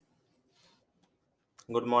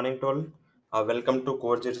Good morning to all. Welcome to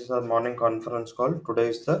Core GTS morning conference call. Today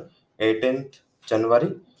is the 18th जनवरी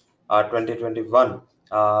 2021।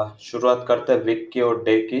 शुरुआत करते हैं week की और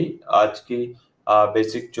day की। आज की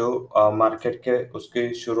बेसिक जो मार्केट के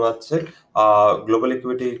उसकी शुरुआत से ग्लोबल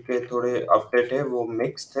इक्विटी के थोड़े अपडेट है वो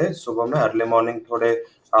मिक्स थे। सुबह में अर्ली मॉर्निंग थोड़े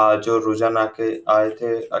जो रुझान आए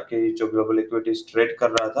थे कि जो ग्लोबल इक्विटी ट्रेड कर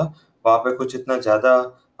रहा था वहां पे कुछ इतना ज्यादा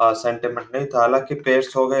सेंटिमेंट नहीं था। हालांकि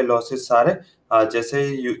पेयर्स हो गए लॉसेस सारे। जैसे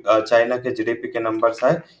ही चाइना के जीडीपी के नंबर्स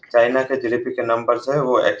आए, चाइना के जीडीपी के नंबर्स है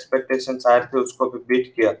वो एक्सपेक्टेशन आए थे उसको भी बीट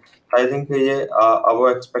किया। आई थिंक ये अब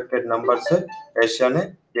एक्सपेक्टेड नंबर से एशिया ने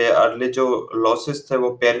ये अर्ली जो लॉसेस थे वो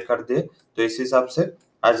पेयर कर दिए। तो इस हिसाब से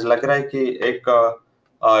आज लग रहा है कि एक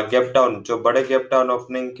गैप डाउन जो बड़े गैप डाउन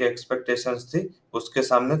ओपनिंग की एक्सपेक्टेशंस थी उसके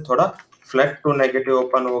सामने थोड़ा फ्लैट टू नेगेटिव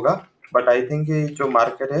ओपन होगा। बट आई थिंक जो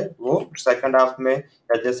मार्केट है वो सेकंड हाफ में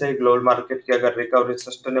या जैसे ही ग्लोबल मार्केट की अगर रिकवरी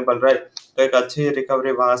सस्टेनेबल रहे तो एक अच्छी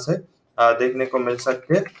रिकवरी वहां से देखने को मिल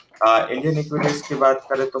सकती है। इंडियन इक्विटीज की बात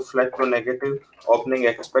करें तो flat to negative opening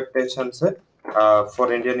expectation है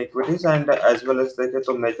for Indian equities and as well as देखे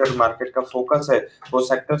तो मेजर मार्केट का फोकस है वो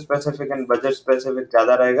sector specific and budget specific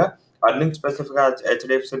ज्यादा रहेगा। अर्निंग स्पेसिफिक आज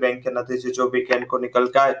एचडीएफसी बैंक के नतीजे जो वीकेंड को निकल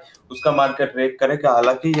के आए उसका मार्केट रेट करेगा।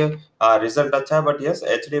 हालांकि ये रिजल्ट अच्छा है बट यस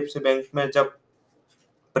एचडीएफसी बैंक में जब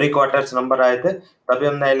प्री क्वार्टर्स नंबर आए थे तभी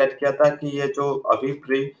हमने हाईलाइट किया था कि ये जो अभी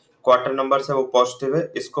प्री क्वार्टर नंबर है वो पॉजिटिव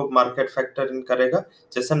है, इसको मार्केट फैक्टर इन करेगा।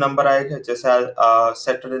 जैसे नंबर आएगा जैसे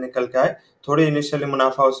सैटरडे निकल के आए थोड़ी इनिशियली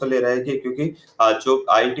मुनाफा वसूली रहेगी क्योंकि जो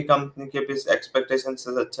आईटी कंपनी के भी एक्सपेक्टेशन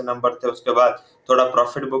से अच्छे नंबर थे उसके बाद थोड़ा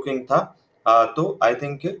प्रॉफिट बुकिंग था। तो आई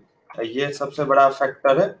थिंक ये सबसे बड़ा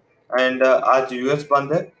फैक्टर है। एंड आज यूएस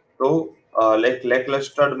बंद है तो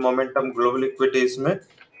लेकलस्टर मोमेंटम ग्लोबल इक्विटीज में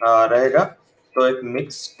रहेगा। तो एक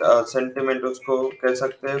मिक्स्ड सेंटिमेंट उसको कह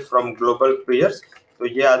सकते हैं फ्रॉम ग्लोबल पीयर्स। तो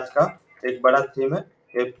ये आज का एक बड़ा थीम है।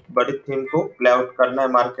 एक बड़ी थीम को प्ले आउट करना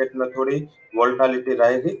है। मार्केट में थोड़ी वोलेटिलिटी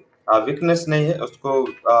रहेगी, वीकनेस नहीं है उसको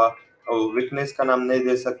वीकनेस का नाम नहीं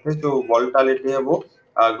दे सकते। जो वोलेटिलिटी है वो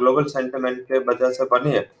ग्लोबल सेंटिमेंट के वजह से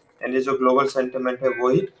बनी है एंड ये जो ग्लोबल सेंटिमेंट है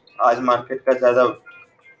वही आज मार्केट का ज्यादा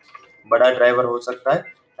बड़ा ड्राइवर हो सकता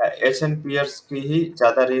है। एशियन पीयर्स की ही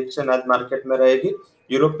ज्यादा रिएक्शन आज मार्केट में रहेगी।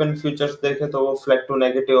 यूरोपियन फ्यूचर्स देखें तो वो फ्लैट टू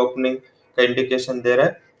नेगेटिव ओपनिंग का इंडिकेशन दे रहा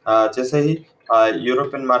है। जैसे ही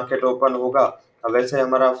यूरोपियन मार्केट ओपन होगा वैसे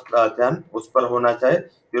हमारा ध्यान उस पर होना चाहिए।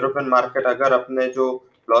 यूरोपियन मार्केट अगर अपने जो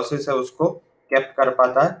लॉसेस है उसको कैप कर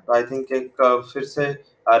पाता है तो आई थिंक एक फिर से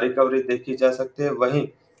रिकवरी देखी जा सकती है। वहीं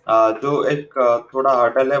जो एक थोड़ा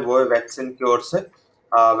हर्डल है वो है वैक्सीन की ओर से।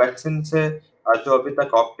 वैक्सीन से जो अभी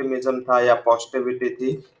तक ऑप्टिमिज्म था या पॉजिटिविटी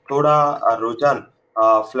थी थोड़ा रुझान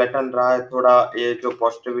फ्लैटन रहा है। थोड़ा ये जो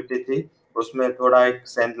पॉजिटिविटी थी उसमें थोड़ा एक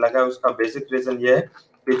सेंस लगा है। उसका बेसिक रीजन ये है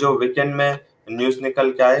कि जो वीकेंड में न्यूज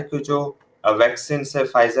निकल के आए कि जो वैक्सीन से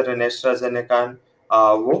फाइजर एंड एस्ट्राजेनेका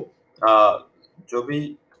वो जो भी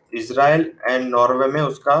इसराइल एंड नॉर्वे में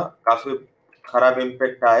उसका काफी खराब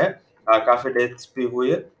इम्पैक्ट आया है। काफी डेथ्स भी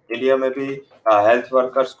हुई है। इंडिया में भी हेल्थ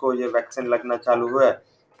वर्कर्स को ये वैक्सीन लगना चालू हुआ है।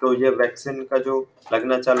 तो ये वैक्सीन का जो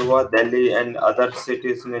लगना चालू हुआ दिल्ली एंड अदर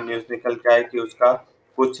सिटीज में न्यूज निकल के आए कि उसका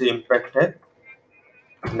कुछ इम्पैक्ट है,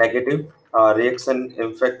 नेगेटिव रिएक्शन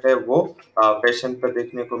इम्पैक्ट है वो पेशेंट पे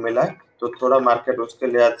देखने को मिला है। तो थोड़ा मार्केट उसके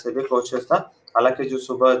लिहाज से भी कोशिश था। हालांकि जो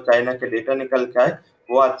सुबह चाइना के डेटा निकल के आए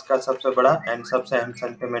वो आज का सबसे बड़ा एंड सबसे अहम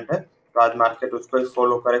सेंटिमेंट है। तो आज मार्केट उसको ही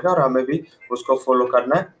फॉलो करेगा और हमें भी उसको फॉलो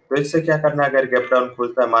करना है। तो इससे क्या करना है, अगर गैप डाउन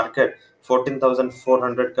खुलता है मार्केट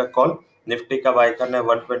 14,400 का कॉल, निफ्टी का बाय करना है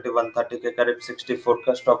 120 130 के करीब 64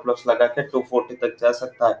 का स्टॉप लॉस लगा के 240 तक जा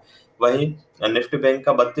सकता है। वहीं निफ्टी बैंक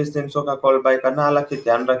का 32,300 का कॉल बाय करना। हालांकि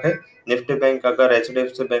ध्यान रखें निफ्टी बैंक अगर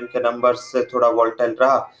एचडीएफसी बैंक के नंबर से थोड़ा वोलेटाइल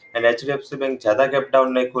रहा एंड एचडीएफसी बैंक ज्यादा गैप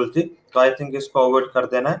डाउन नहीं खुलती तो आई थिंक इसको अवॉइड कर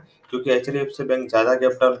देना है। क्योंकि एचडीएफसी बैंक ज्यादा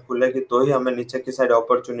गैप डाउन खुलेगी तो ही हमें नीचे की साइड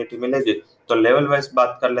अपॉर्चुनिटी मिलेगी। तो लेवल वाइज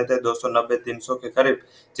बात कर लेते हैं 290 300 के करीब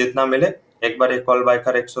जितना मिले एक बार एक कॉल बाय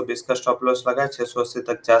कर 120 का स्टॉप लॉस लगा 680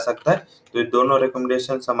 तक जा सकता है। तो ये दोनों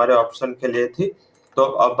रिकमेंडेशन हमारे ऑप्शन के लिए थी। तो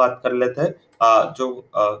अब बात कर लेते हैं जो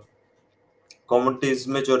कमोडिटीज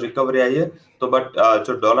में जो रिकवरी आई है। तो बट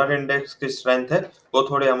जो डॉलर इंडेक्स की स्ट्रेंथ है वो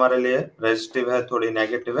थोड़ी हमारे लिए रेजिस्टिव है, थोड़ी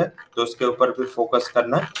नेगेटिव है। तो उसके ऊपर भी फोकस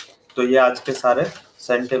करना है। तो ये आज के सारे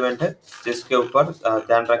सेंटिमेंट है जिसके ऊपर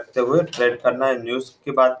ध्यान रखते हुए ट्रेड करना है। न्यूज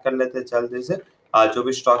की बात कर लेते हैं जल्दी से। जो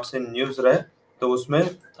भी स्टॉक्स इन न्यूज रहे तो उसमें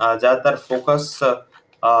ज्यादातर फोकस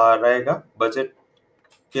रहेगा बजट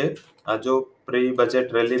के जो प्री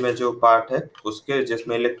बजट रैली में जो पार्ट है उसके,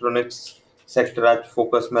 जिसमें इलेक्ट्रॉनिक्स सेक्टर आज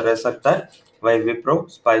फोकस में रह सकता है। वही Wipro,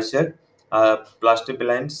 SpiceJet, plastic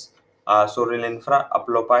बिलाइंस, Sorril infra,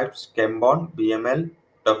 Apollo pipes, केमबॉन, BML,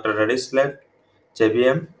 doctor Reddy's lab,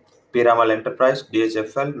 JBM, Piramal enterprise,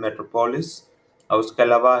 DHFL, metropolis, और उसके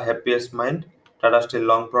अलावा happiest mind, Tata steel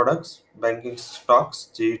long products, banking stocks,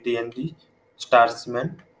 GTND, star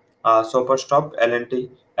cement, super stop, LNT,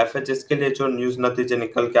 FH। के लिए जो न्यूज नतीजे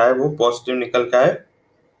निकल के आए वो पॉजिटिव निकल के आए।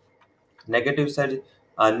 नेगेटिव साइड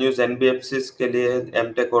न्यूज एनबीएफसी के लिए,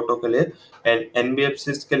 एमटेक ऑटो के लिए।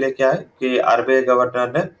 एनबीएफसी के लिए क्या है कि आरबीआई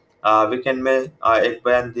गवर्नर ने वीकेंड में एक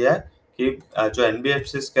बयान दिया है कि जो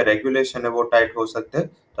एनबीएफसी के रेगुलेशन है वो टाइट हो सकते हैं।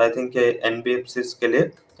 तो आई थिंक एनबीएफसी के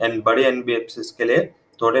लिए एंड बड़ी एनबीएफसी के लिए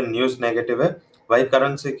थोड़े न्यूज नेगेटिव है। वही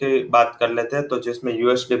करेंसी की बात कर लेते हैं, तो जिसमें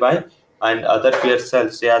USD buy and other pair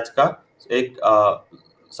sells, ये आज का एक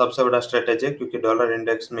सबसे बड़ा स्ट्रेटेजी है, क्योंकि डॉलर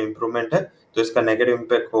इंडेक्स में इंप्रूवमेंट है तो इसका नेगेटिव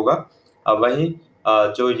इम्पैक्ट होगा। वहीं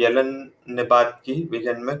जो येलन ने बात की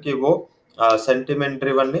वीकेंड में कि वो सेंटिमेंट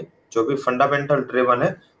ड्रिवन नहीं, जो भी फंडामेंटल ड्रिवन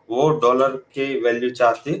है वो डॉलर की वैल्यू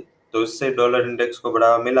चाहती, तो इससे डॉलर इंडेक्स को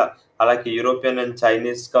बढ़ावा मिला। हालांकि European and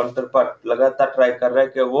Chinese counter part लगातार ट्राई कर रहे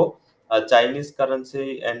हैं कि वो Chinese currency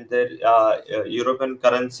and there European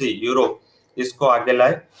currency euro इसको आगे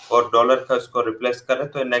लाए और डॉलर का इसको रिप्लेस करे।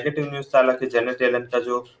 तो नेगेटिव न्यूज था, हालांकि जेनेट येलन का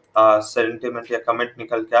जो सेंटिमेंट या कमेंट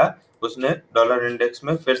निकल के आया उसने डॉलर इंडेक्स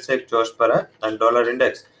में फिर से एक जोश पर है एंड डॉलर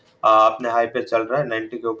इंडेक्स अपने हाई पे चल रहा है,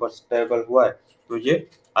 90 के ऊपर स्टेबल हुआ है। तो ये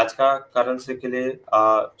आज का करेंसी के लिए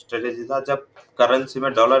स्ट्रेटेजी था। जब करेंसी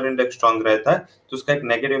में डॉलर इंडेक्स स्ट्रांग रहता है तो उसका एक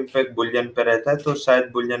नेगेटिव इम्पैक्ट बुलियन पे रहता है, तो शायद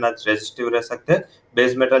बुलियन आज रेजिस्टिव रह सकते हैं।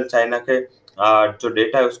 बेस मेटल चाइना के जो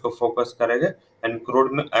डेटा है उसको फोकस करेंगे एंड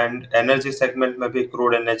क्रूड में एंड एनर्जी सेगमेंट में भी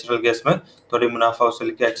क्रूड एंड नेचुरल गैस में थोड़ी मुनाफा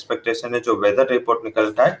वसूली की एक्सपेक्टेशन है। जो वेदर रिपोर्ट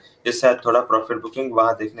निकलता है इससे थोड़ा प्रॉफिट बुकिंग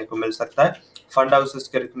वहां देखने को मिल सकता है। फंड हाउसेस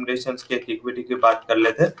के रिकमेंडेशंस के इक्विटी की बात कर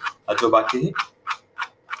लेते हैं जो बाकी ही,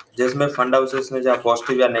 जिसमें फंड हाउसेस ने जहाँ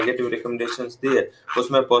पॉजिटिव या नेगेटिव रिकमेंडेशंस दिए,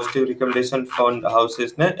 उसमें पॉजिटिव रिकमेंडेशन फंड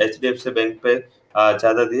हाउसेस ने HDFC बैंक पे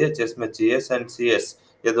ज्यादा दिए, जिसमें GS एंड CS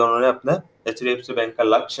ये दोनों ने अपना HDFC बैंक का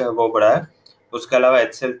लक्ष्य है वो बढ़ाया। उसके अलावा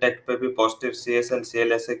HCL टेक पे भी पॉजिटिव CS एंड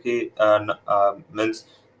CLSA की मीन्स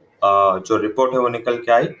जो रिपोर्ट है वो निकल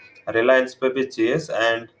के आई। रिलायंस पे भी GS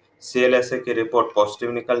एंड CLSA की रिपोर्ट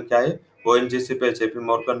पॉजिटिव निकल के आई। ONGC पे JP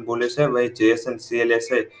मॉर्गन बुलिश है, वही GS एंड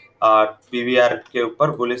CLSA PVR के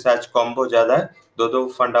ऊपर बुलिश। आज कॉम्बो ज्यादा है, दो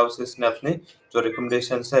फंड हाउसेस ने अपनी जो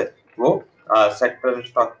रिकमेंडेशन है वो सेक्टर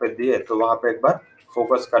स्टॉक पे दिए, तो वहां पे एक बार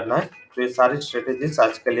फोकस करना है। तो ये सारी स्ट्रेटेजीज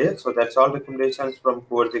आज के लिए। So that's all recommendations from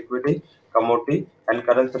Coors Equity, Commodity and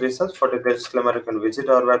Currency Research. For the disclaimer, you can visit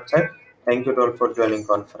our website. Thank you all for joining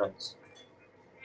conference.